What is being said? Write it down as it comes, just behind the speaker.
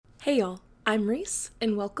Hey y'all, I'm Reese,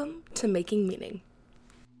 and welcome to Making Meaning.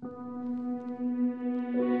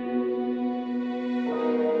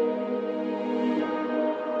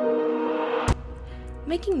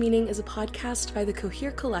 Making Meaning is a podcast by the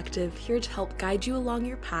Cohere Collective here to help guide you along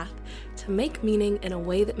your path to make meaning in a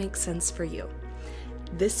way that makes sense for you.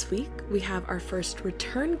 This week, we have our first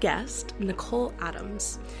return guest, Nicole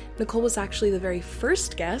Adams. Nicole was actually the very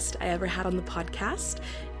first guest I ever had on the podcast,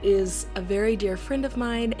 is a very dear friend of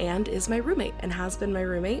mine, and is my roommate, and has been my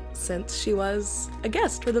roommate since she was a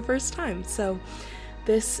guest for the first time. So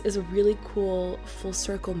this is a really cool full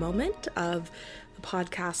circle moment of the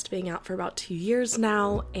podcast being out for about 2 years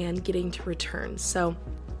now and getting to return. So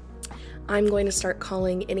I'm going to start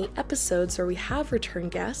calling any episodes where we have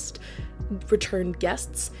returned guests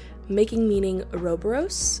Making Meaning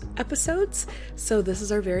Ouroboros episodes. So this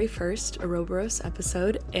is our very first Ouroboros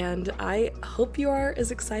episode, and I hope you are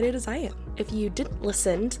as excited as I am. If you didn't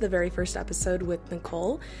listen to the very first episode with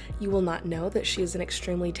Nicole, you will not know that she is an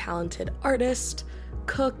extremely talented artist,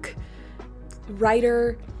 cook,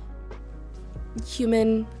 writer,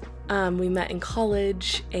 human. We met in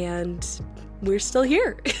college, and we're still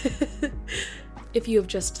here. If you have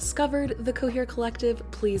just discovered the Cohere Collective,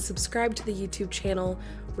 please subscribe to the YouTube channel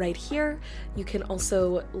right here. You can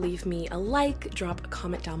also leave me a like, drop a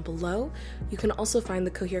comment down below. You can also find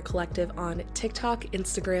the Cohere Collective on TikTok,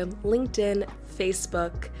 Instagram, LinkedIn,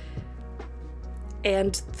 Facebook,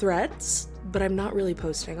 and Threads, but I'm not really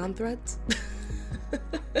posting on Threads.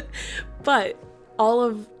 But all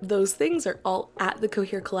of those things are all at the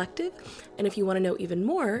Cohere Collective, and if you want to know even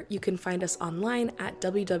more, you can find us online at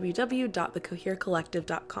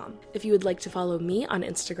www.thecoherecollective.com. If you would like to follow me on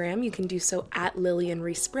Instagram, you can do so at Lillian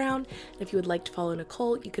Reese Brown. And if you would like to follow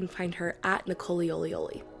Nicole, you can find her at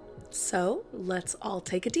Nicoliolioli. So let's all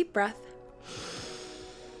take a deep breath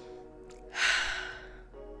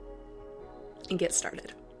and get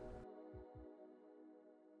started.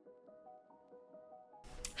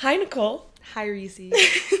 Hi, Nicole. Hi, Reese.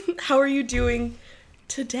 How are you doing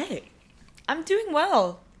today? I'm doing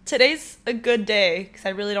well. Today's a good day because I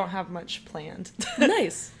really don't have much planned.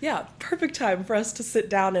 Nice. Yeah, perfect time for us to sit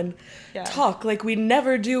down and talk like we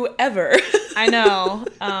never do ever. I know.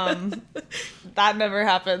 That never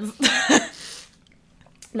happens.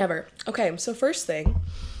 Never. Okay, so first thing,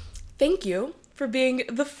 thank you for being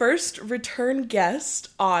the first return guest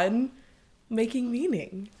on Making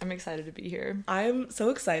Meaning. I'm excited to be here. I'm so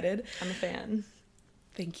excited. I'm a fan.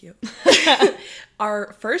 Thank you.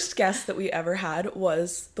 Our first guest that we ever had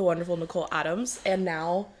was the wonderful Nicole Adams, and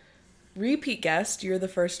now repeat guest, you're the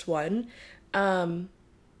first one. And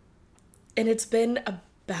it's been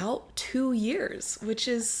about 2 years, which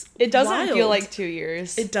is It doesn't wild. feel like 2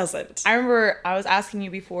 years. It doesn't. I remember I was asking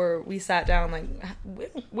you before we sat down, like,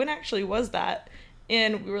 when actually was that?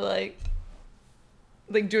 And we were like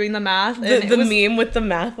doing the math. And the meme with the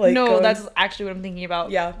math, like, no, going... that's actually what I'm thinking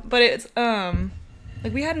about. Yeah. But it's,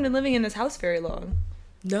 like, we hadn't been living in this house very long.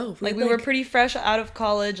 No. Like, we were pretty fresh out of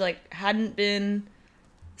college, like, hadn't been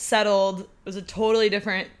settled. It was a totally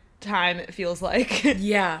different time, it feels like.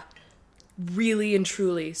 Yeah. Really and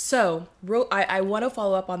truly. So, I want to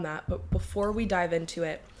follow up on that, but before we dive into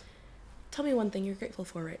it, tell me one thing you're grateful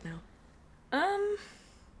for right now. I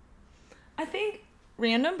think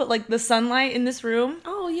random, but, like, the sunlight in this room.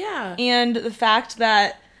 Oh, yeah. And the fact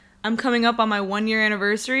that I'm coming up on my 1-year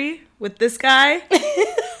anniversary with this guy.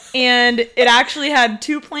 And it actually had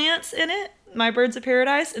 2 plants in it, my birds of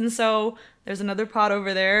paradise. And so there's another pot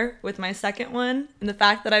over there with my second one. And the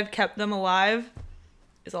fact that I've kept them alive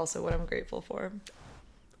is also what I'm grateful for.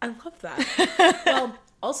 I love that. Well,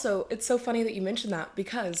 also, it's so funny that you mentioned that,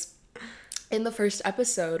 because in the first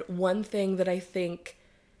episode, one thing that I think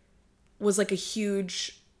was like a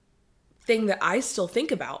huge thing that I still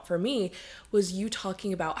think about for me was you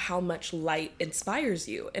talking about how much light inspires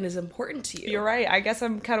you and is important to you. You're right. I guess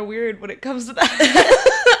I'm kind of weird when it comes to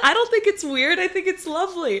that. I don't think it's weird. I think it's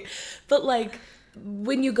lovely. But, like,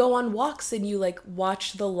 when you go on walks and you, like,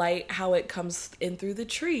 watch the light, how it comes in through the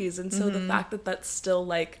trees. And so the fact that that's still,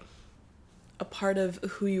 like, a part of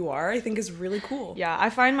who you are, I think is really cool. Yeah,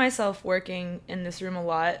 I find myself working in this room a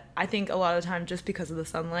lot. I think a lot of the time just because of the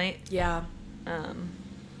sunlight. Yeah.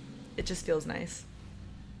 It just feels nice.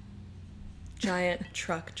 Giant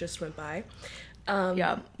truck just went by.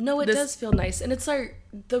 Yeah. No, it does feel nice. And it's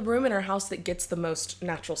the room in our house that gets the most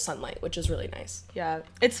natural sunlight, which is really nice. Yeah.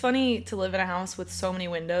 It's funny to live in a house with so many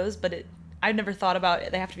windows, but I've never thought about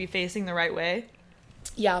it. They have to be facing the right way.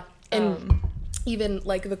 Yeah. And even,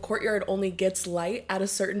 like, the courtyard only gets light at a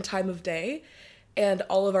certain time of day. And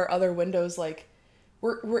all of our other windows, like,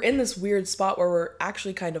 we're in this weird spot where we're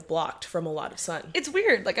actually kind of blocked from a lot of sun. It's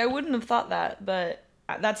weird. Like, I wouldn't have thought that, but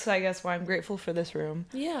that's, I guess, why I'm grateful for this room.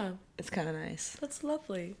 Yeah. It's kind of nice. That's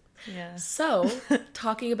lovely. Yeah. So,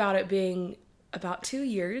 talking about it being about 2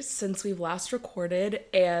 years since we've last recorded,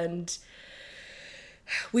 and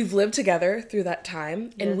we've lived together through that time,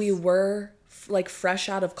 and we were like fresh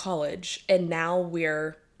out of college, and now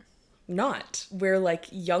we're not. We're like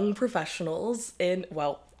young professionals in,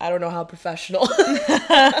 well, I don't know how professional.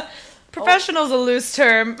 Professional's a loose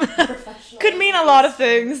term. Could mean a lot of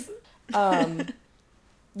things.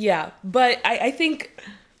 Yeah, but I think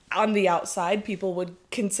on the outside, people would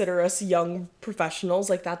consider us young professionals.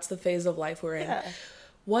 Like, that's the phase of life we're in. Yeah.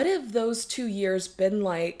 What have those 2 years been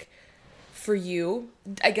like for you?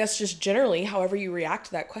 I guess just generally, however you react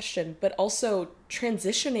to that question, but also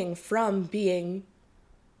transitioning from being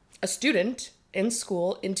a student in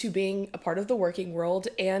school into being a part of the working world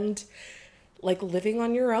and like living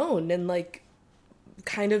on your own and like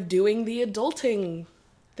kind of doing the adulting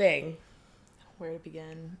thing. Where to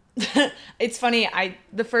begin? It's funny.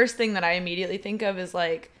 The first thing that I immediately think of is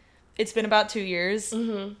like, it's been about 2 years.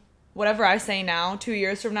 Mm-hmm. Whatever I say now, 2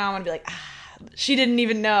 years from now, I'm gonna be like, she didn't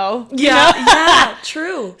even know. You know? Yeah,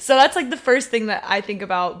 true. So that's like the first thing that I think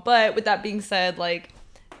about. But with that being said, like,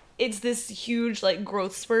 it's this huge like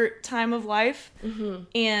growth spurt time of life,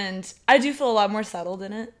 and I do feel a lot more settled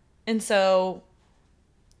in it, and so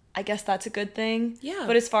I guess that's a good thing. Yeah.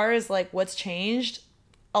 But as far as like what's changed,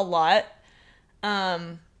 a lot.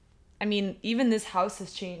 I mean, even this house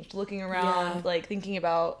has changed. Looking around, like thinking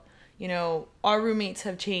about, you know, our roommates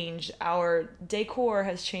have changed, our decor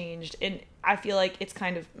has changed, and I feel like it's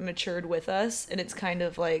kind of matured with us, and it's kind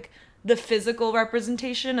of like the physical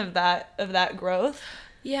representation of that growth.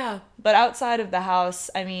 Yeah. But outside of the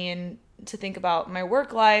house, I mean, to think about my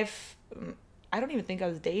work life, I don't even think I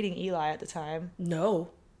was dating Eli at the time. No.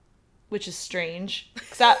 Which is strange.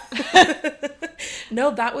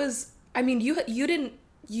 No, that was, I mean, you didn't,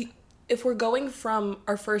 if we're going from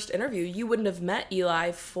our first interview, you wouldn't have met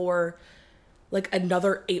Eli for like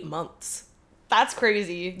another 8 months. That's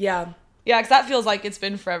crazy. Yeah. Yeah, because that feels like it's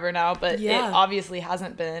been forever now, but Yeah. it obviously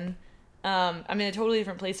hasn't been. I'm in a totally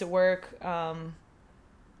different place at work.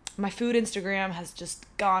 My food Instagram has just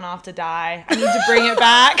gone off to die. I need to bring it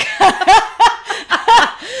back.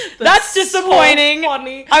 That's disappointing. So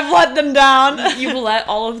funny. I've let them down. You've let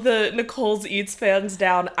all of the Nicole's Eats fans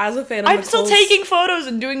down. As a fan of I'm still taking photos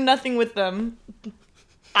and doing nothing with them.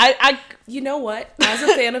 You know what? As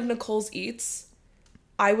a fan of Nicole's Eats,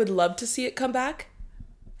 I would love to see it come back.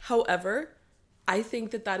 However, I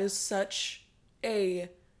think that is such a...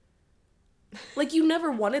 Like, you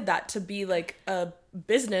never wanted that to be, like, a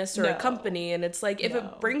business or a company, and it's like, if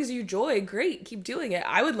it brings you joy, great, keep doing it.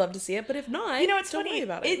 I would love to see it, but if not, you know, it's don't funny. worry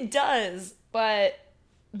about it. It does, but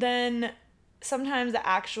then sometimes the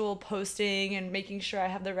actual posting and making sure I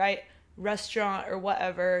have the right restaurant or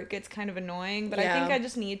whatever gets kind of annoying, but I think I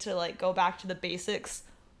just need to, like, go back to the basics,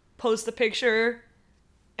 post the picture,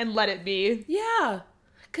 and let it be. Yeah,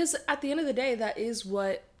 because at the end of the day, that is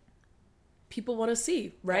what people want to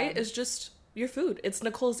see, right? It's just your food. It's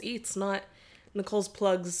Nicole's Eats, not Nicole's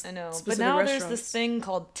Plugs. I know, specific but now restaurants. there's this thing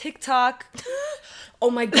called TikTok. Oh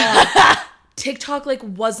my god, TikTok like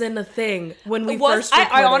wasn't a thing when we first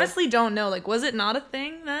recorded. I honestly don't know. Like, was it not a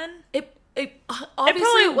thing then? It probably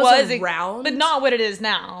obviously was around, but not what it is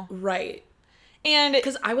now. Right? And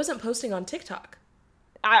because I wasn't posting on TikTok.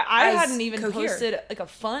 I hadn't even Cohere. posted like a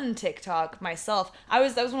fun TikTok myself.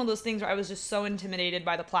 That was one of those things where I was just so intimidated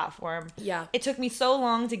by the platform. Yeah. It took me so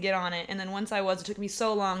long to get on it, and then once it took me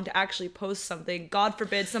so long to actually post something. God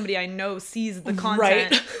forbid somebody I know sees the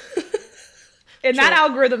content. Right. And that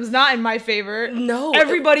algorithm's not in my favor. No.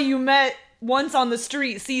 Everybody you met once on the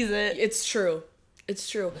street sees it. It's true. It's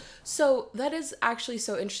true. So that is actually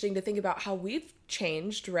so interesting to think about how we've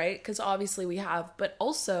changed, right? Because obviously we have, but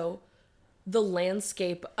also the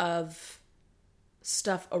landscape of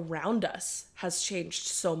stuff around us has changed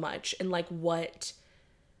so much, and like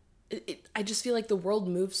I just feel like the world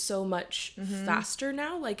moves so much faster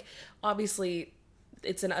now. Like, obviously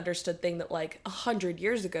it's an understood thing that like 100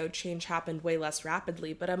 years ago change happened way less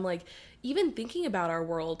rapidly, but I'm like, even thinking about our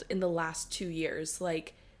world in the last 2 years,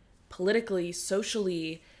 like politically,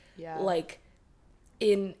 socially, like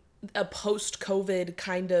in a post-COVID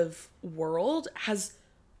kind of world has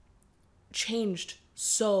changed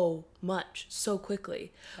so much so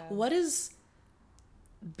quickly. What is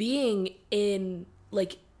being in,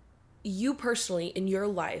 like, you personally in your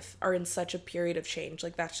life are in such a period of change,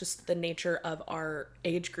 like that's just the nature of our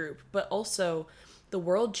age group, but also the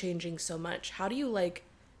world changing so much. How do you like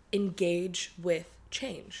engage with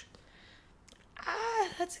change?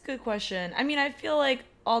 That's a good question. I mean, I feel like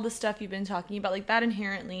all the stuff you've been talking about, like, that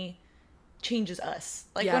inherently changes us.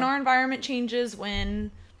 Like, when our environment changes,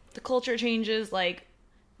 when the culture changes, like,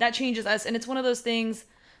 that changes us. And it's one of those things,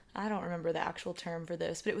 I don't remember the actual term for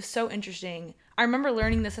this, but it was so interesting. I remember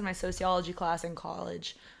learning this in my sociology class in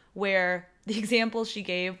college, where the example she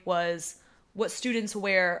gave was what students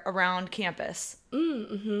wear around campus.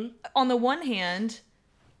 Mm-hmm. On the one hand,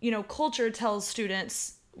 you know, culture tells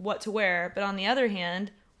students what to wear, but on the other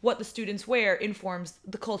hand, what the students wear informs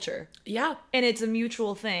the culture. Yeah. And it's a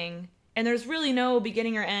mutual thing. And there's really no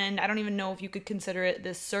beginning or end. I don't even know if you could consider it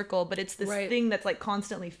this circle, but it's this thing that's like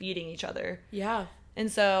constantly feeding each other. Yeah.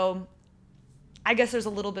 And so I guess there's a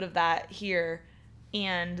little bit of that here.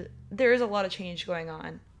 And there is a lot of change going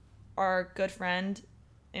on. Our good friend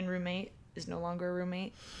and roommate is no longer a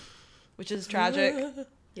roommate, which is tragic.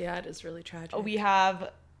 Yeah, it is really tragic. We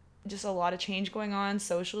have just a lot of change going on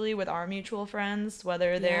socially with our mutual friends,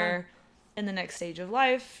 whether they're in the next stage of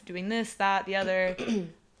life, doing this, that, the other.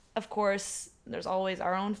 Of course, there's always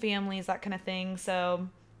our own families, that kind of thing. So,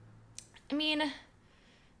 I mean,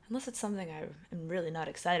 unless it's something I'm really not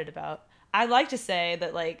excited about, I'd like to say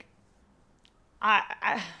that, like,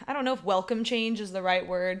 I don't know if welcome change is the right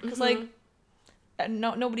word, because like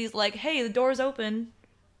nobody's like, hey, the door's open,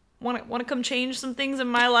 want to come change some things in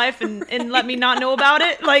my life and let me not know about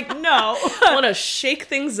it. Like, no. Want to shake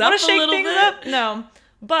things up a little bit? No.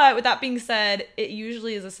 But with that being said, it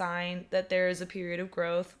usually is a sign that there is a period of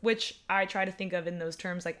growth, which I try to think of in those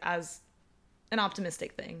terms, like, as an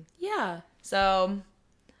optimistic thing. Yeah. So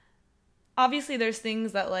obviously there's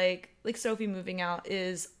things that like Sophie moving out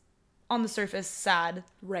is on the surface sad.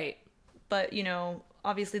 Right. But, you know,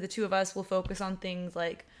 obviously the two of us will focus on things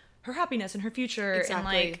like her happiness and her future. Exactly.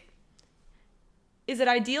 And like, is it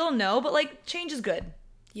ideal? No, but like change is good.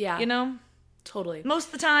 Yeah. You know? Totally. Most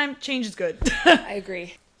of the time, change is good. I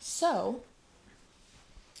agree. So,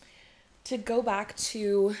 to go back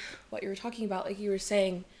to what you were talking about, like you were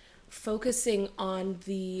saying, focusing on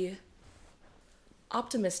the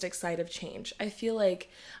optimistic side of change. I feel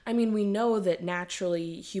like, I mean, we know that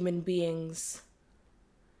naturally human beings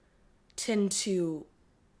tend to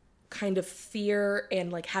kind of fear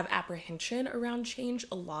and like have apprehension around change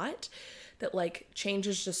a lot, that like change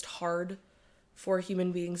is just hard for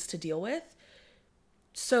human beings to deal with.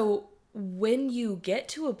 So when you get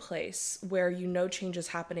to a place where you know change is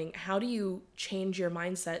happening, how do you change your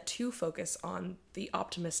mindset to focus on the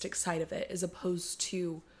optimistic side of it as opposed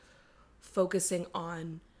to focusing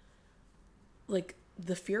on like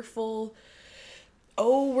the fearful,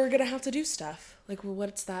 oh, we're gonna have to do stuff? Like, well,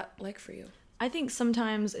 what's that like for you? I think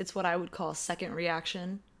sometimes it's what I would call second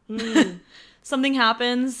reaction. Something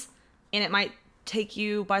happens and it might take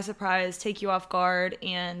you by surprise, take you off guard,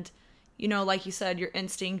 and you know, like you said, your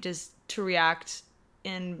instinct is to react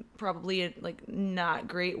in probably a like not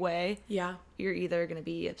great way. Yeah. You're either going to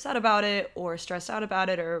be upset about it or stressed out about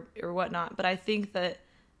it or whatnot. But I think that,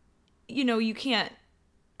 you know, you can't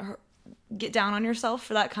get down on yourself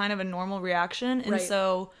for that kind of a normal reaction. And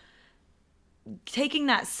so taking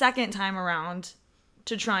that second time around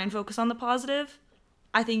to try and focus on the positive,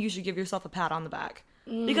 I think you should give yourself a pat on the back.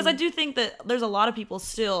 Because I do think that there's a lot of people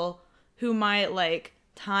still who might like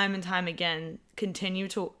time and time again continue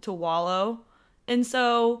to wallow. And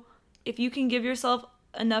so if you can give yourself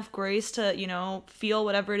enough grace to, you know, feel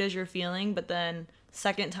whatever it is you're feeling, but then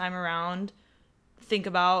second time around think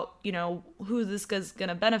about, you know, who this is going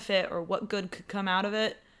to benefit or what good could come out of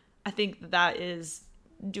it, I think that is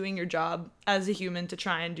doing your job as a human to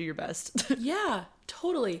try and do your best. Yeah,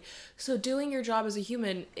 totally. So doing your job as a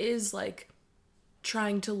human is like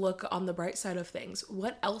trying to look on the bright side of things.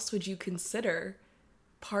 What else would you consider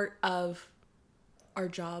part of our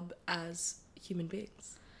job as human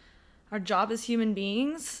beings? Our job as human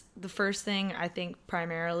beings, the first thing I think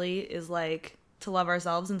primarily is like to love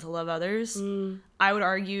ourselves and to love others. I would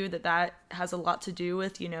argue that that has a lot to do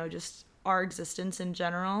with, you know, just our existence in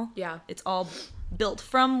general. Yeah. It's all built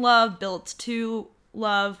from love, built to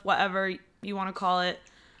love, whatever you want to call it.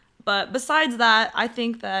 But besides that, I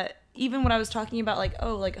think that even when I was talking about like,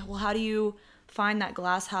 oh, like, well, how do you find that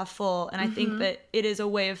glass half full? And I think that it is a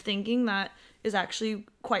way of thinking that is actually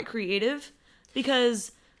quite creative,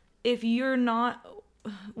 because if you're not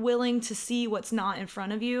willing to see what's not in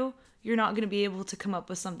front of you, you're not going to be able to come up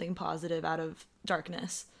with something positive out of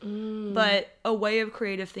darkness. But a way of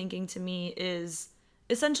creative thinking to me is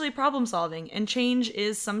essentially problem solving, and change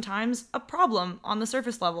is sometimes a problem on the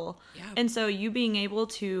surface level. Yeah. And so you being able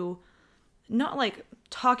to not like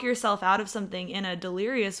talk yourself out of something in a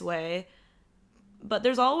delirious way, but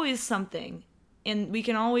there's always something, and we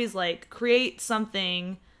can always like create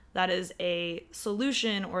something that is a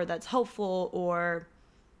solution or that's helpful, or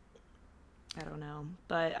I don't know.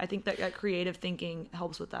 But I think that creative thinking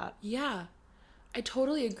helps with that. Yeah, I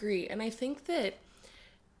totally agree. And I think that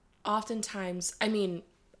oftentimes, I mean,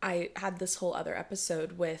 I had this whole other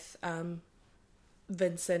episode with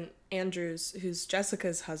Vincent Andrews, who's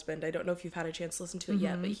Jessica's husband. I don't know if you've had a chance to listen to it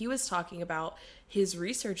yet, but he was talking about his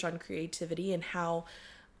research on creativity and how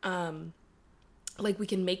like we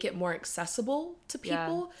can make it more accessible to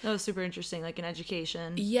people. Yeah, that was super interesting, like in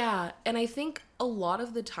education. Yeah, and I think a lot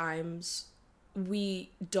of the times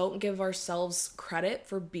we don't give ourselves credit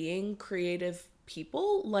for being creative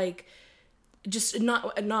people, like just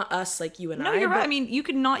not us, like you and No, I. you're right. But I mean, you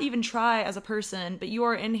could not even try as a person, but you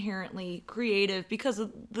are inherently creative because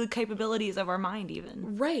of the capabilities of our mind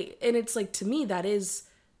even. right. And it's like, to me, that is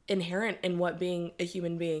inherent in what being a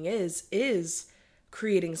human being is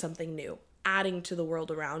creating something new, adding to the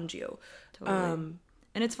world around you. Totally.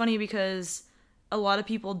 And it's funny because a lot of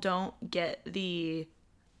people don't get the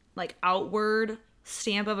like outward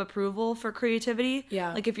stamp of approval for creativity.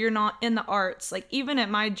 Yeah. Like if you're not in the arts, like even at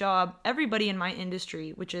my job, everybody in my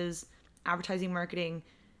industry, which is advertising marketing,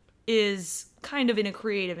 is kind of in a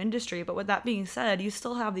creative industry. But with that being said, you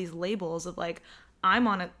still have these labels of like, I'm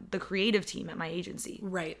on the creative team at my agency.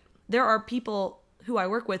 Right. There are people who I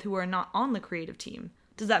work with who are not on the creative team.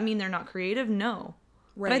 Does that mean they're not creative? No.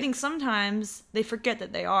 Right. But I think sometimes they forget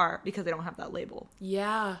that they are because they don't have that label.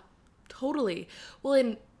 Yeah, totally. Well,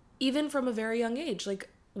 and even from a very young age, like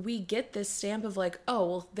we get this stamp of like, oh,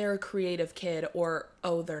 well, they're a creative kid, or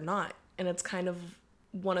oh, they're not. And it's kind of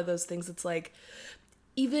one of those things. It's like,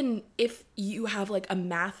 even if you have like a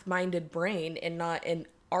math-minded brain and not an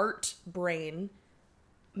art brain,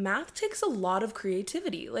 math takes a lot of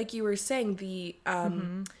creativity. Like you were saying, the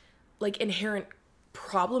like inherent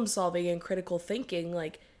problem solving and critical thinking,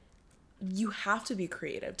 like you have to be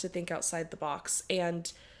creative to think outside the box.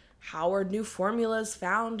 And how are new formulas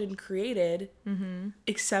found and created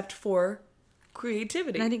except for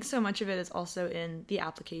creativity? And I think so much of it is also in the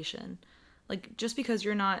application. Like just because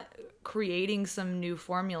you're not creating some new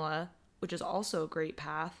formula, which is also a great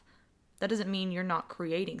path, that doesn't mean you're not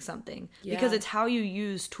creating something. Yeah. Because it's how you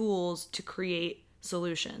use tools to create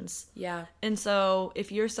solutions. Yeah. And so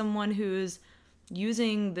if you're someone who's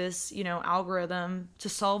using this, algorithm to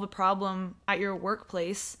solve a problem at your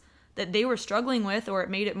workplace that they were struggling with, or it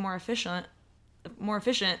made it more efficient.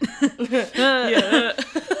 Yeah.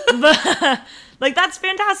 But like that's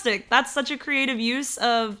fantastic. That's such a creative use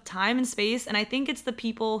of time and space, and I think it's the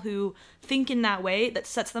people who think in that way that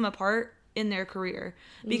sets them apart in their career,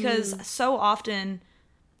 because so often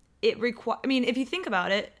if you think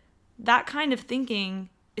about it, that kind of thinking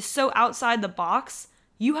is so outside the box.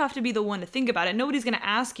 You have to be the one to think about it. Nobody's going to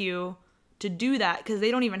ask you to do that because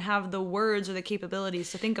they don't even have the words or the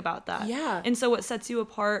capabilities to think about that. Yeah. And so what sets you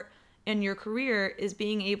apart in your career is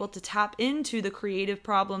being able to tap into the creative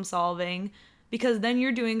problem solving, because then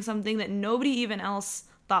you're doing something that nobody even else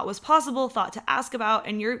thought was possible, thought to ask about,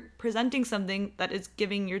 and you're presenting something that is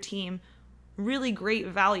giving your team really great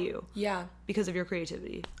value. Yeah. Because of your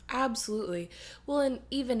creativity. Absolutely. Well, and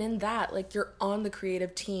even in that, like you're on the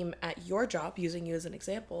creative team at your job, using you as an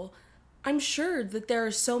example, I'm sure that there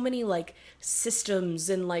are so many like systems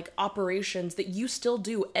and like operations that you still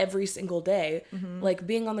do every single day. Like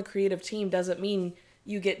being on the creative team doesn't mean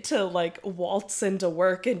you get to like waltz into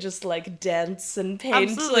work and just like dance and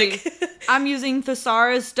paint. Absolutely. Like I'm using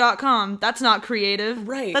thesaurus.com. That's not creative.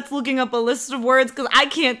 Right. That's looking up a list of words because I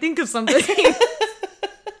can't think of something.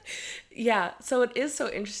 Yeah. So it is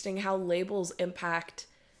so interesting how labels impact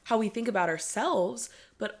how we think about ourselves,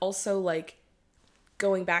 but also like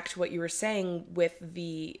going back to what you were saying with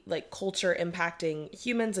the like culture impacting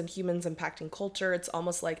humans and humans impacting culture. It's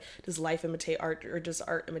almost like, does life imitate art or does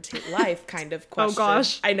art imitate life kind of question. Oh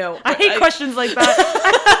gosh. I know. I hate questions like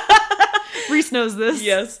that. Reese knows this.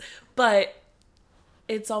 Yes. But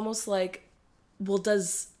it's almost like, well,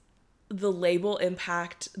 does the label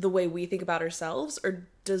impact the way we think about ourselves, or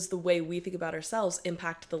does the way we think about ourselves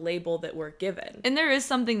impact the label that we're given? And there is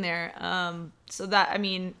something there. So that, I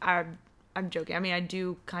mean, I'm joking. I mean, I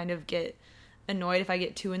do kind of get annoyed if I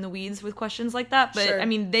get too in the weeds with questions like that. But, Sure. I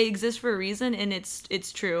mean, they exist for a reason, and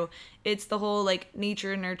it's true. It's the whole, like,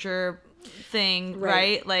 nature-nurture thing,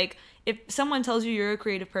 right? Like, if someone tells you you're a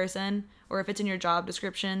creative person, or if it's in your job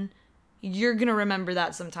description, you're going to remember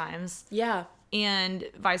that sometimes. Yeah. And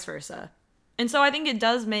vice versa. And so I think it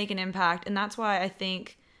does make an impact, and that's why I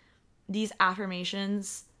think these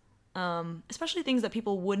affirmations, especially things that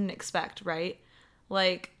people wouldn't expect, right?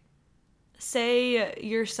 Like, say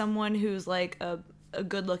you're someone who's like a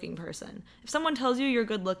good looking person. If someone tells you you're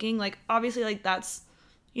good looking, like obviously like that's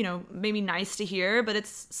maybe nice to hear, but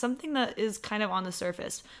it's something that is kind of on the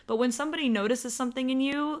surface. But when somebody notices something in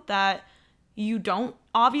you that you don't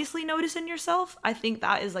obviously notice in yourself, I think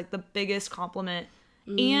that is like the biggest compliment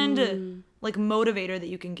and like motivator that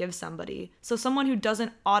you can give somebody. So someone who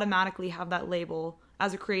doesn't automatically have that label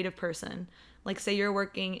as a creative person, like say you're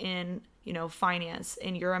working in, finance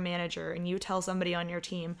and you're a manager and you tell somebody on your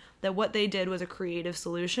team that what they did was a creative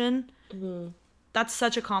solution. That's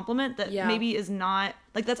such a compliment that maybe is not,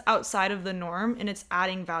 like, that's outside of the norm, and it's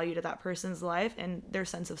adding value to that person's life and their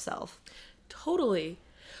sense of self. Totally.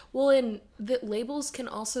 Well, and the labels can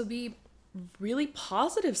also be really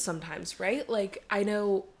positive sometimes, right? Like, I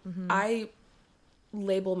know I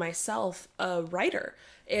label myself a writer,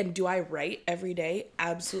 and do I write every day?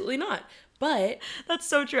 Absolutely not. But that's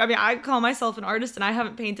so true. I mean, I call myself an artist, and I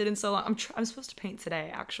haven't painted in so long. I'm supposed to paint today,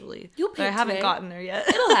 actually. You'll paint but I haven't today. Gotten there yet.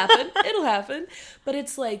 It'll happen. It'll happen. But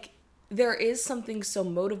it's like, there is something so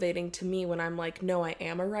motivating to me when I'm like, no, I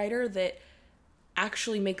am a writer, that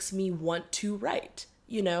actually makes me want to write,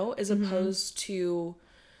 as opposed to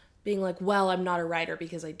being like, well, I'm not a writer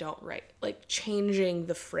because I don't write. Like, changing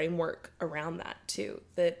the framework around that too,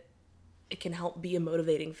 that it can help be a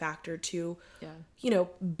motivating factor to,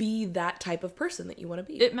 be that type of person that you want to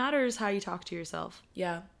be. It matters how you talk to yourself.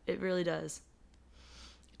 Yeah. It really does.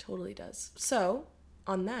 It totally does. So,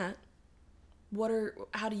 on that,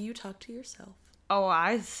 how do you talk to yourself? Oh,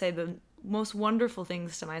 I say the most wonderful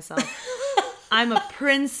things to myself. I'm a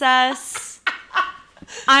princess.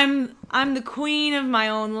 I'm the queen of my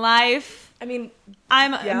own life. I mean,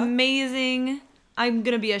 I'm amazing. I'm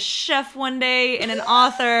going to be a chef one day and an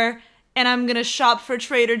author. And I'm going to shop for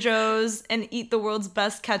Trader Joe's and eat the world's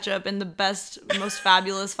best ketchup in the best, most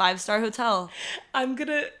fabulous 5-star hotel. I'm going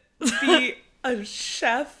to be a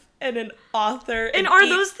chef and an author. And are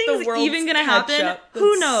those things even going to happen?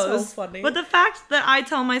 Who knows? So funny. But the fact that I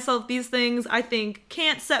tell myself these things, I think,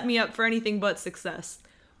 can't set me up for anything but success.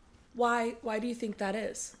 Why do you think that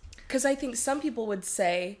is? Because I think some people would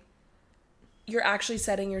say you're actually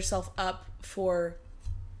setting yourself up for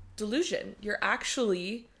delusion. You're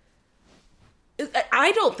actually...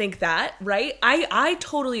 I don't think that, right? I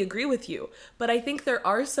totally agree with you. But I think there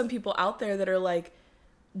are some people out there that are like,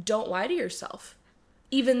 don't lie to yourself.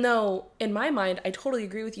 Even though, in my mind, I totally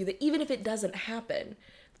agree with you that even if it doesn't happen,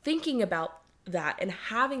 thinking about that and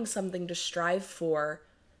having something to strive for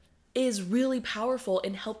is really powerful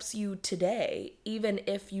and helps you today, even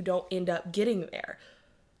if you don't end up getting there.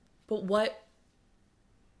 But what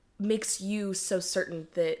makes you so certain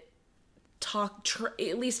that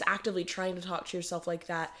at least actively trying to talk to yourself like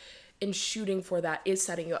that and shooting for that is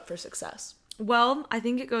setting you up for success? Well, I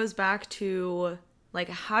think it goes back to like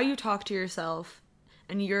how you talk to yourself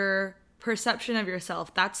and your perception of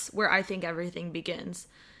yourself. That's where I think everything begins.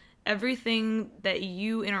 Everything that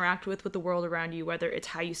you interact with the world around you, whether it's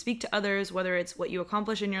how you speak to others, whether it's what you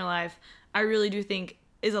accomplish in your life, I really do think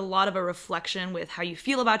is a lot of a reflection with how you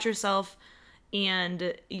feel about yourself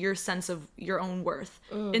and your sense of your own worth.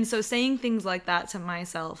 And so saying things like that to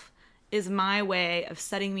myself is my way of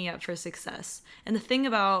setting me up for success. And the thing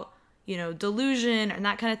about, delusion and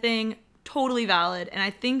that kind of thing, totally valid. And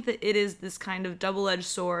I think that it is this kind of double-edged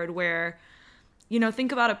sword where,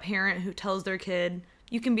 think about a parent who tells their kid,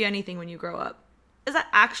 you can be anything when you grow up. Is that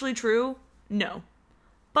actually true? No.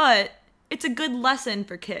 But it's a good lesson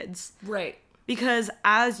for kids. Right. Because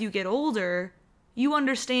as you get older, you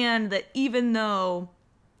understand that even though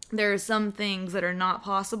there are some things that are not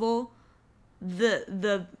possible,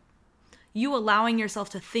 the you allowing yourself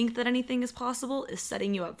to think that anything is possible is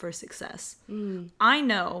setting you up for success. I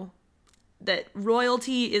know that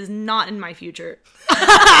royalty is not in my future.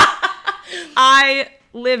 I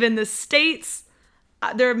live in the States.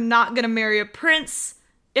 They're not going to marry a prince.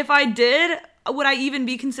 If I did, would I even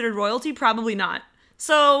be considered royalty? Probably not.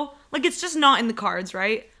 So, it's just not in the cards,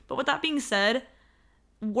 right? But with that being said,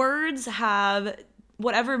 words have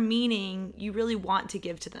whatever meaning you really want to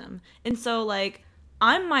give to them. And so,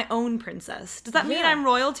 I'm my own princess. Does that mean I'm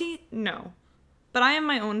royalty? No. But I am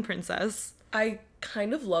my own princess. I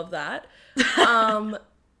kind of love that.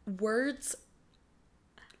 Words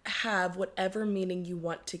have whatever meaning you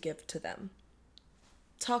want to give to them.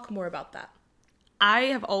 Talk more about that. I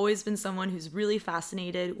have always been someone who's really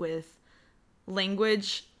fascinated with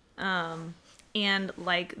language, and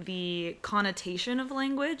the connotation of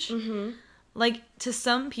language. To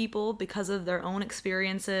some people, because of their own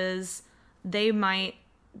experiences, they might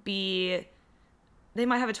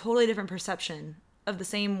have a totally different perception of the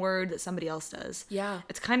same word that somebody else does. Yeah.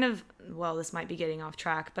 It's kind of, this might be getting off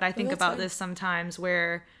track, but I think about this sometimes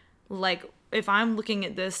where, if I'm looking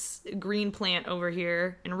at this green plant over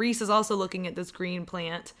here, and Reese is also looking at this green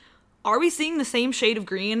plant, are we seeing the same shade of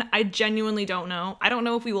green? I genuinely don't know. I don't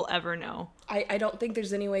know if we will ever know. I don't think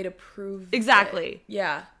there's any way to prove Exactly. it.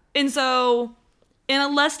 Yeah. And so, in a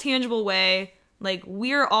less tangible way, like,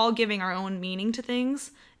 we're all giving our own meaning to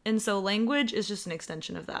things, and so language is just an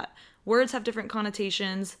extension of that. Words have different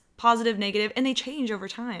connotations, positive, negative, and they change over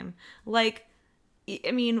time. Like,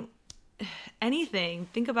 I mean, anything.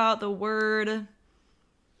 Think about the word,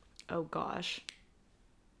 oh gosh,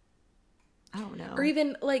 I don't know. Or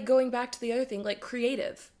even, like, going back to the other thing, like,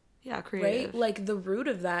 creative. Yeah, creative. Right? Like, the root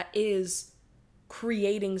of that is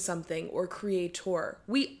creating something or creator.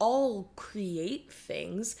 We all create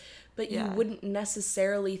things, but you wouldn't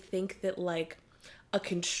necessarily think that, like, a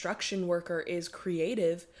construction worker is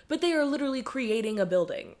creative, but they are literally creating a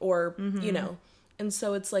building or, you know. And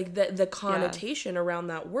so it's like the connotation around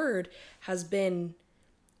that word has been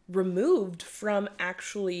removed from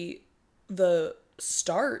actually the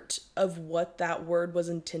start of what that word was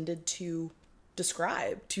intended to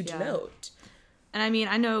describe, to denote. And I mean,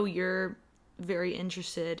 I know you're very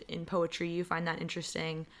interested in poetry. You find that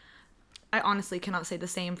interesting. I honestly cannot say the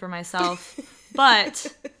same for myself.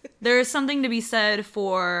 But there is something to be said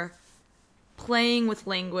for playing with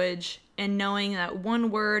language and knowing that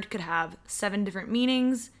one word could have 7 different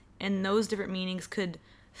meanings, and those different meanings could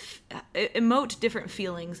emote different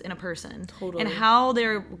feelings in a person. Totally. And how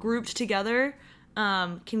they're grouped together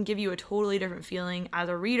can give you a totally different feeling as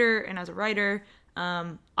a reader and as a writer.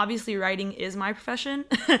 Obviously writing is my profession,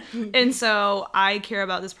 and so I care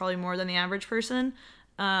about this probably more than the average person.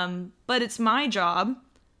 But it's my job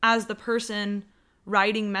as the person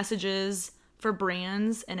writing messages for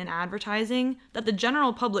brands and in advertising that the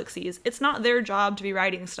general public sees. It's not their job to be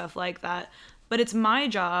writing stuff like that, but it's my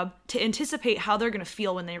job to anticipate how they're going to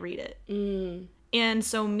feel when they read it. And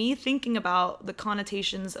so me thinking about the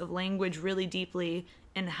connotations of language really deeply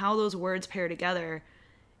and how those words pair together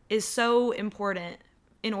is so important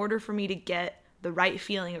in order for me to get the right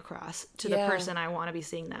feeling across to the person I want to be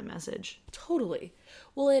seeing that message. Totally.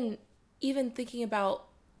 Well, and even thinking about,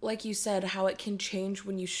 like you said, how it can change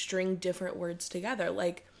when you string different words together.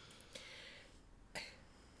 Like,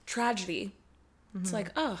 tragedy. It's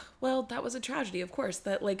like, oh, well, that was a tragedy, of course.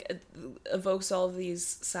 That, like, evokes all of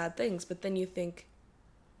these sad things. But then you think,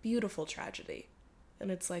 beautiful tragedy. And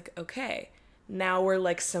it's like, okay, now we're,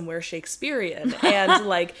 like, somewhere Shakespearean. And,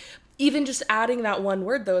 like, even just adding that one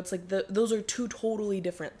word, though, it's like those are 2 totally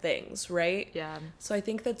different things, right? Yeah. So I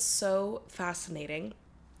think that's so fascinating.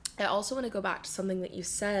 I also want to go back to something that you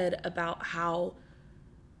said about how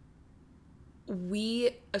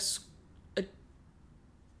we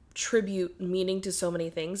attribute meaning to so many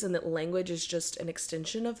things and that language is just an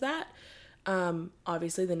extension of that.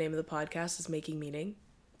 Obviously, the name of the podcast is Making Meaning.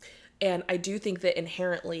 And I do think that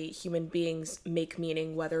inherently human beings make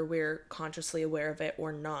meaning whether we're consciously aware of it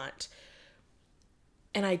or not.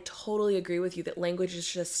 And I totally agree with you that language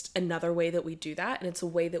is just another way that we do that. And it's a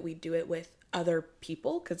way that we do it with other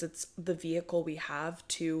people because it's the vehicle we have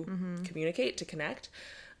to communicate, to connect.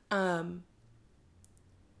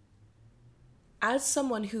 As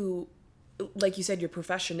someone who, like you said, your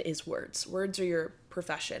profession is words. Words are your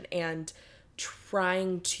profession. And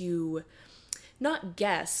trying to not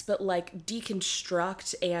guess, but like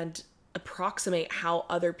deconstruct and approximate how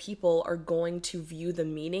other people are going to view the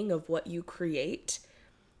meaning of what you create.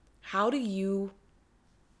 How do you,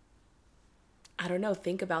 I don't know,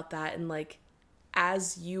 think about that? And like,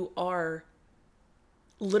 as you are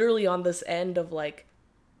literally on this end of like,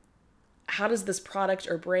 how does this product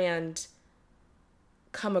or brand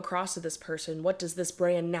come across to this person? What does this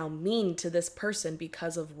brand now mean to this person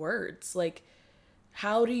because of words? Like,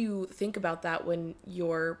 how do you think about that when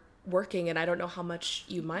you're working? And I don't know how much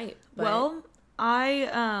you might. But... Well,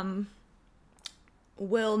 I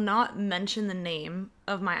will not mention the name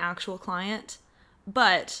of my actual client,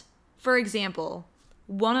 but for example,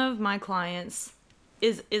 one of my clients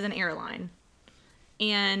is an airline,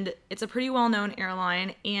 and it's a pretty well-known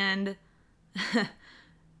airline, and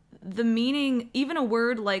the meaning, even a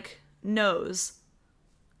word like nose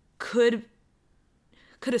could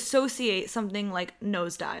associate something like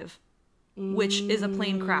nosedive, which is a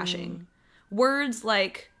plane crashing. Words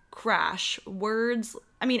like crash, words,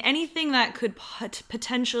 I mean, anything that could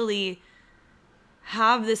potentially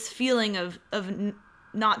have this feeling of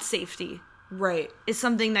not safety. Right. Is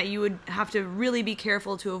something that you would have to really be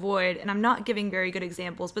careful to avoid. And I'm not giving very good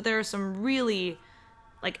examples, but there are some really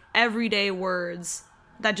like everyday words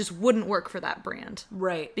that just wouldn't work for that brand.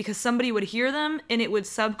 Right. Because somebody would hear them and it would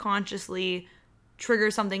subconsciously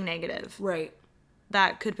trigger something negative. Right.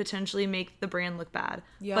 that could potentially make the brand look bad.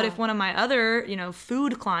 Yeah. But if one of my other,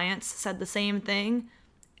 food clients said the same thing,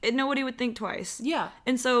 nobody would think twice. Yeah.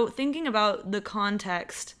 And so thinking about the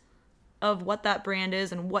context of what that brand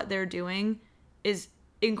is and what they're doing is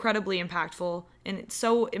incredibly impactful, and it's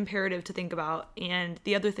so imperative to think about. And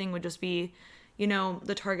the other thing would just be,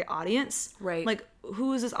 the target audience. Right. Like,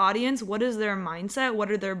 who is this audience? What is their mindset? What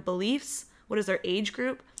are their beliefs? What is their age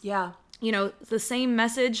group? Yeah. The same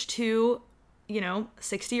message to,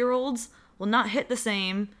 60-year-olds will not hit the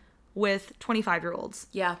same with 25-year-olds.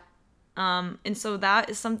 Yeah. And so that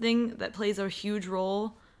is something that plays a huge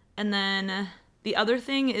role. And then the other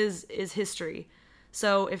thing is history.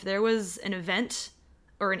 So if there was an event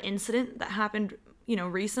or an incident that happened,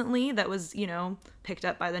 recently that was, picked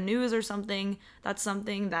up by the news or something, that's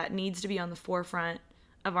something that needs to be on the forefront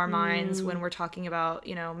of our minds when we're talking about,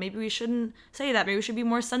 maybe we shouldn't say that. Maybe we should be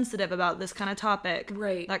more sensitive about this kind of topic.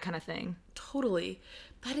 Right. That kind of thing. Totally.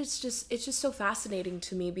 But it's just so fascinating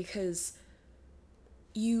to me because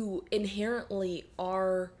you inherently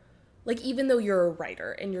are, like, even though you're a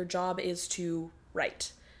writer and your job is to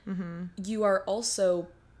write, you are also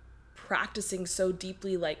practicing so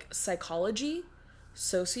deeply, like, psychology,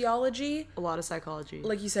 sociology. A lot of psychology.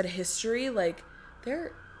 Like you said, history. Like,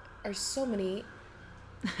 there are so many...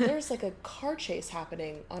 There's, like, a car chase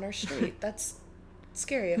happening on our street. That's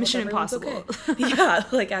scary. I Mission hope everyone's Impossible. Okay. Yeah,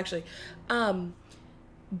 like, actually.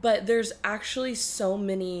 But there's actually so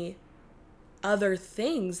many other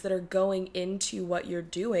things that are going into what you're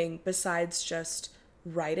doing besides just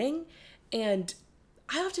writing. And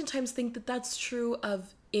I oftentimes think that that's true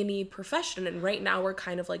of any profession. And right now we're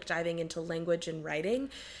kind of like diving into language and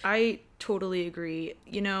writing. I totally agree.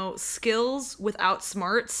 Skills without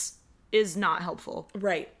smarts is not helpful.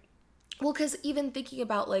 Right. Well, because even thinking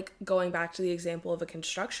about, like, going back to the example of a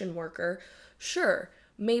construction worker, sure,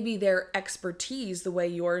 maybe their expertise, the way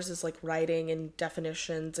yours is, like, writing and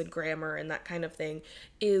definitions and grammar and that kind of thing,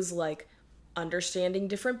 is, like, understanding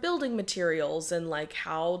different building materials and, like,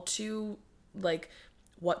 how to, like,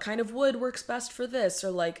 what kind of wood works best for this,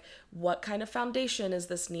 or, like, what kind of foundation is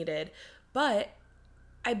this needed. But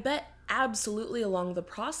I bet absolutely along the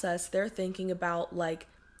process, they're thinking about, like,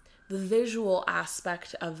 the visual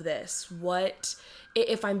aspect of this. What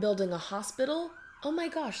if I'm building a hospital? Oh my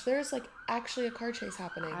gosh, there's, like, actually a car chase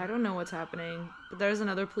happening. I don't know what's happening, but there's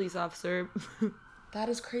another police officer. That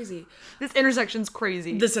is crazy. This intersection's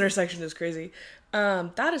crazy. This intersection is crazy.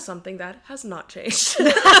 That is something that has not changed.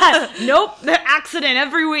 Nope, the accident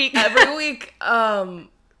every week. Every week.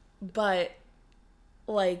 But,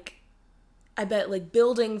 like, I bet, like,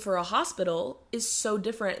 building for a hospital is so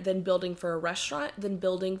different than building for a restaurant, than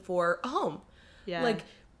building for a home. Yeah. Like,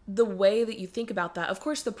 the way that you think about that, of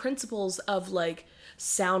course, the principles of, like,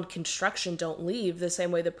 sound construction don't leave the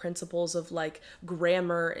same way the principles of, like,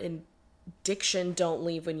 grammar and diction don't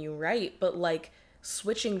leave when you write, but, like,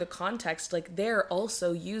 switching the context, like, they're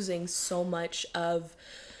also using so much of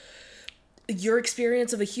your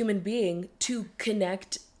experience of a human being to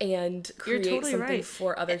connect and create totally something right.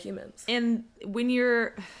 for other humans. And when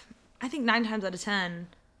I think 9 times out of 10,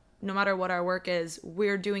 no matter what our work is,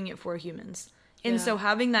 we're doing it for humans. And so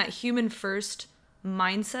having that human first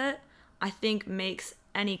mindset, I think, makes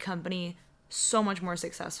any company so much more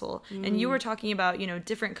successful. And you were talking about,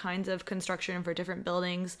 different kinds of construction for different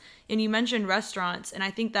buildings. And you mentioned restaurants. And I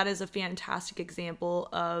think that is a fantastic example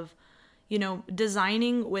of,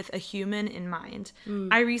 designing with a human in mind.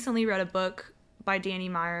 I recently read a book by Danny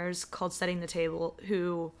Myers called Setting the Table,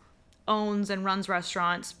 who owns and runs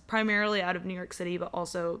restaurants primarily out of New York City, but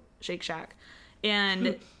also Shake Shack.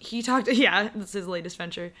 And he talked, this is his latest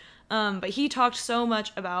venture. But he talked so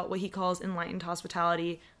much about what he calls enlightened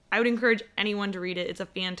hospitality. I would encourage anyone to read it. It's a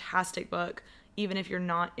fantastic book, even if you're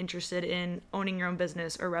not interested in owning your own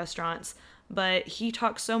business or restaurants. But he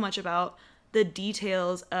talks so much about the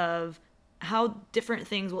details of how different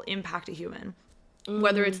things will impact a human.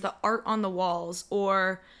 Whether it's the art on the walls,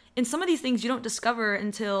 or in some of these things you don't discover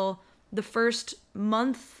until the first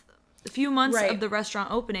few months right. of the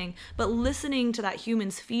restaurant opening. But listening to that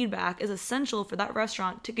human's feedback is essential for that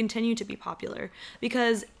restaurant to continue to be popular.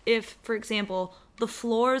 Because if, for example, the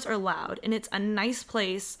floors are loud and it's a nice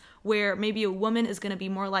place where maybe a woman is going to be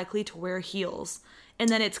more likely to wear heels, and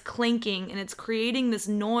then it's clinking and it's creating this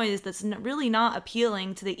noise that's really not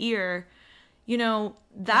appealing to the ear, you know,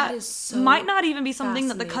 That that is so might not even be something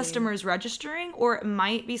that the fascinating. customer is registering, or it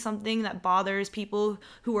might be something that bothers people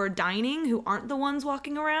who are dining, who aren't the ones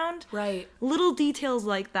walking around. Right. Little details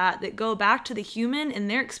like that go back to the human and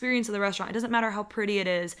their experience of the restaurant. It doesn't matter how pretty it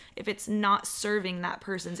is if it's not serving that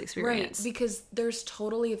person's experience. Right, because there's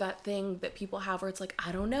totally that thing that people have where it's like,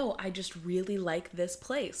 I don't know, I just really like this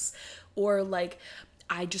place. Or like,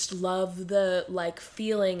 I just love the like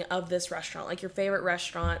feeling of this restaurant. Like your favorite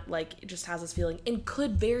restaurant, like it just has this feeling, and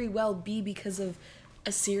could very well be because of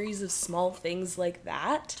a series of small things like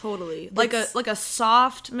that. Totally. Like a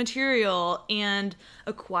soft material and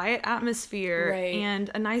a quiet atmosphere, Right.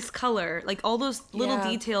 and a nice color. Like all those little Yeah.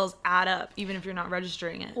 details add up even if you're not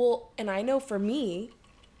registering it. Well, and I know for me,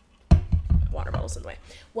 water bottles in the way.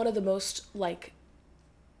 One of the most like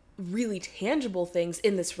really tangible things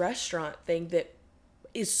in this restaurant thing that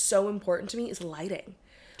is so important to me is lighting.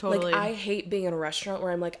 Totally. Like, I hate being in a restaurant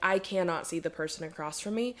where I'm like, I cannot see the person across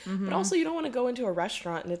from me. But also, you don't want to go into a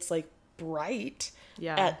restaurant and it's like bright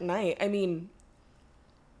at night. I mean,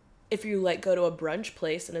 if you like go to a brunch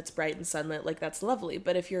place and it's bright and sunlit, like that's lovely.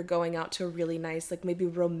 But if you're going out to a really nice, like maybe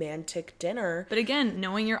romantic dinner. But again,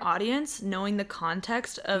 knowing your audience, knowing the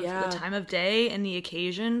context of Yeah. the time of day and the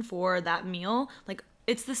occasion for that meal, like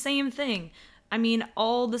it's the same thing. I mean,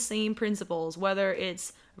 all the same principles, whether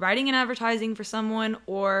it's writing an advertising for someone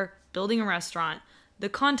or building a restaurant. The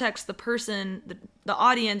context, the person, the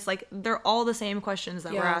audience, like they're all the same questions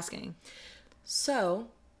that we're asking. So,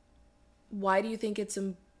 why do you think it's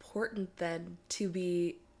important then to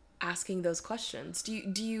be asking those questions? Do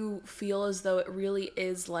you feel as though it really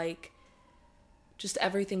is like just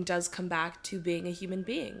everything does come back to being a human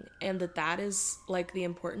being, and that is like the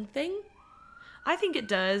important thing? I think it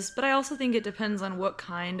does, but I also think it depends on what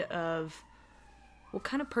kind of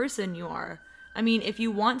person you are. I mean, if you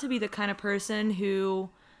want to be the kind of person who,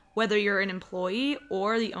 whether you're an employee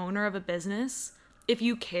or the owner of a business, if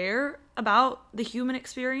you care about the human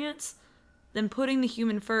experience, then putting the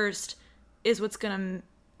human first is what's going to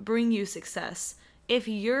bring you success. If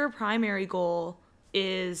your primary goal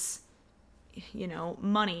is, you know,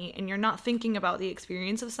 money, and you're not thinking about the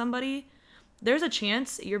experience of somebody, there's a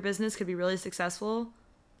chance your business could be really successful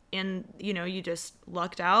and, you know, you just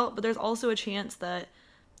lucked out. But there's also a chance that,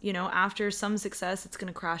 you know, after some success, it's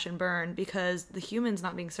going to crash and burn because the human's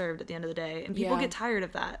not being served at the end of the day. And people get tired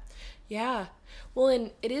of that. Yeah. Well,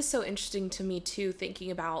 and it is so interesting to me, too,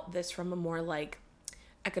 thinking about this from a more, like,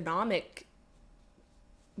 economic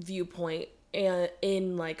viewpoint, and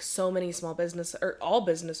in, like, so many small business, or all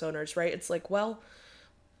business owners, right? It's like, well,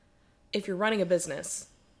 if you're running a business,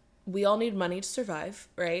 we all need money to survive,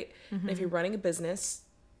 right? And if you're running a business,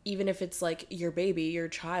 even if it's, like, your baby, your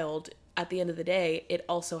child, at the end of the day, it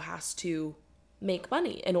also has to make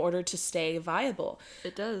money in order to stay viable.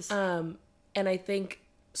 It does. And I think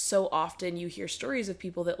so often you hear stories of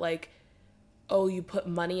people that like, oh, you put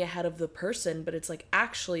money ahead of the person, but it's like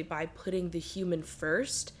actually by putting the human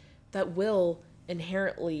first, that will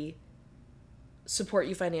inherently support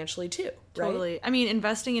you financially too, right? Totally. I mean,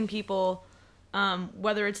 investing in people,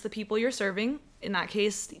 whether it's the people you're serving, in that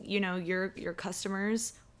case, you know, your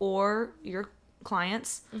customers or your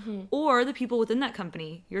clients, or the people within that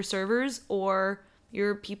company, your servers or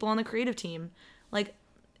your people on the creative team. Like,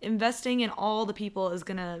 investing in all the people is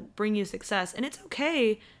going to bring you success. And it's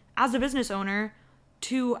okay as a business owner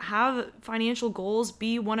to have financial goals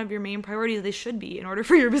be one of your main priorities. They should be in order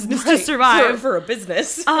for your business to survive. For a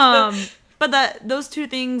business. But that those two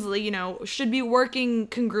things, you know, should be working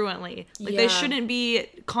congruently. Like, they shouldn't be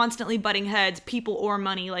constantly butting heads, people or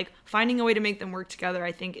money. Like, finding a way to make them work together,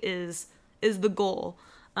 I think, is the goal.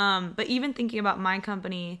 But even thinking about my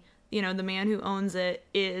company, you know, the man who owns it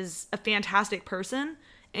is a fantastic person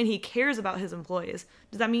and he cares about his employees.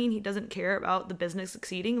 Does that mean he doesn't care about the business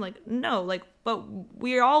succeeding? Like, no, like, but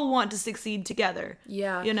we all want to succeed together.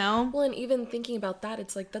 Yeah. You know? Well, and even thinking about that,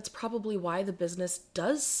 it's like, that's probably why the business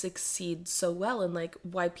does succeed so well, and like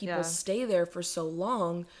why people stay there for so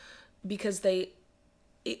long, because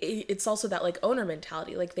it's also that like owner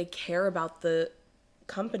mentality. Like, they care about the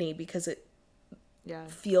company because it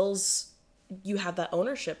feels you have that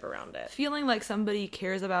ownership around it. Feeling like somebody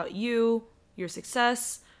cares about you, your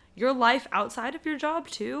success, your life outside of your job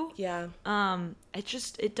too. Yeah.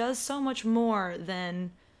 It does so much more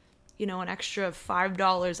than, you know, an extra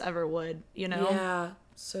 $5 ever would, you know? Yeah,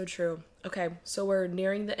 so true. Okay, so we're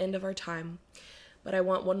nearing the end of our time, but I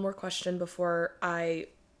want one more question before I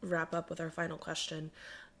wrap up with our final question.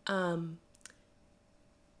 To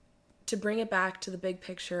bring it back to the big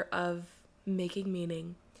picture of making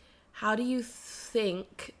meaning, how do you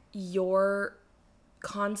think your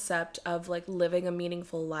concept of like living a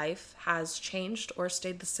meaningful life has changed or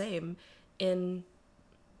stayed the same in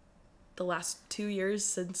the last 2 years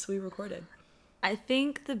since we recorded? I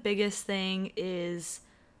think the biggest thing is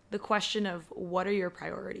the question of what are your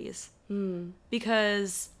priorities?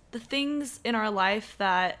 Because the things in our life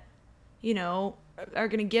that, you know, are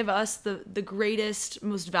going to give us the greatest,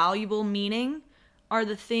 most valuable meaning are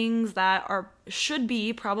the things that should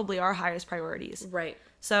be probably our highest priorities. Right.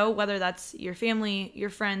 So whether that's your family, your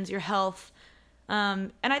friends, your health.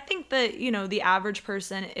 And I think that, you know, the average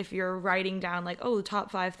person, if you're writing down like, oh, the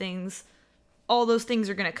top 5 things, all those things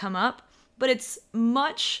are going to come up. But it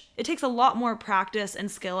takes a lot more practice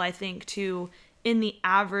and skill, I think, in the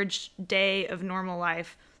average day of normal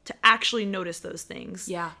life to actually notice those things.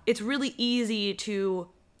 Yeah. It's really easy to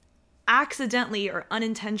accidentally or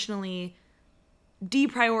unintentionally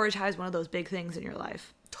deprioritize one of those big things in your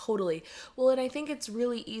life. Totally. Well, and I think it's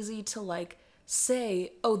really easy to like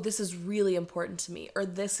say, oh, this is really important to me, or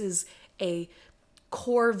this is a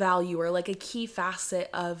core value or like a key facet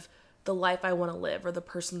of the life I want to live or the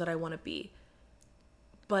person that I want to be,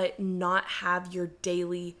 but not have your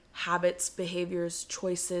daily habits, behaviors,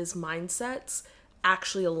 choices, mindsets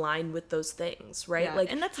actually align with those things, right? Yeah.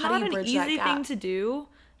 Like, and that's how not do you an bridge that easy gap? thing to do.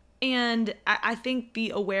 And I think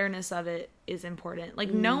the awareness of it is important.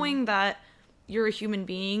 Like knowing that you're a human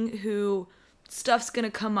being who stuff's going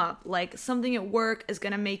to come up, like something at work is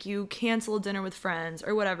going to make you cancel a dinner with friends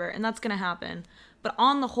or whatever, and that's going to happen. But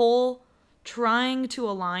on the whole, trying to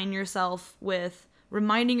align yourself with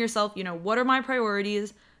reminding yourself, you know, what are my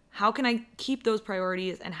priorities? How can I keep those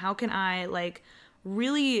priorities? And how can I like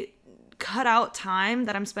really cut out time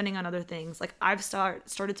that I'm spending on other things? Like I've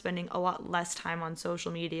started spending a lot less time on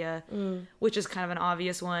social media, which is kind of an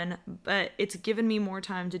obvious one, but it's given me more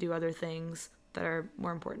time to do other things that are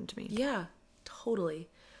more important to me. Yeah, totally.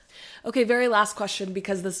 Okay, very last question,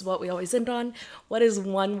 because this is what we always end on. What is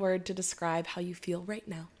one word to describe how you feel right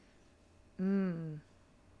now?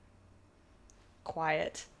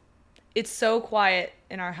 Quiet. It's so quiet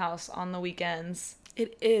in our house on the weekends.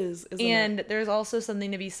 It is, isn't it? And there's also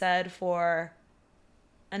something to be said for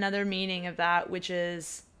another meaning of that, which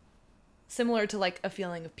is similar to like a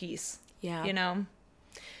feeling of peace. Yeah. You know?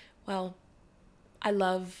 Well, I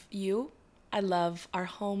love you. I love our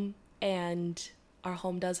home, and our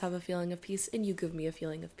home does have a feeling of peace, and you give me a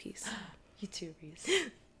feeling of peace. You too, Reese.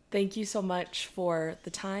 Thank you so much for the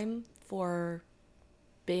time, for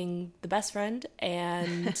being the best friend,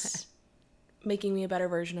 and making me a better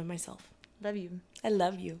version of myself. Love you. I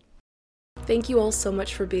love you. Thank you all so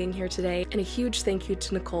much for being here today, and a huge thank you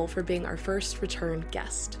to Nicole for being our first return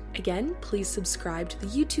guest. Again, please subscribe to the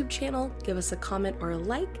YouTube channel, give us a comment or a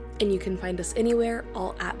like, and you can find us anywhere,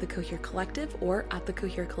 all at The Cohere Collective or at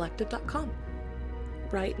thecoherecollective.com.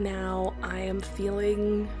 Right now, I am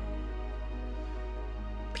feeling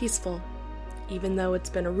peaceful, even though it's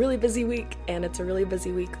been a really busy week, and it's a really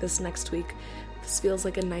busy week this next week. This feels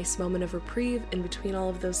like a nice moment of reprieve in between all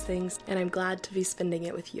of those things, and I'm glad to be spending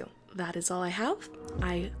it with you. That is all I have.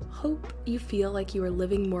 I hope you feel like you are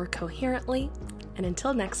living more coherently, and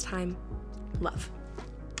until next time, love.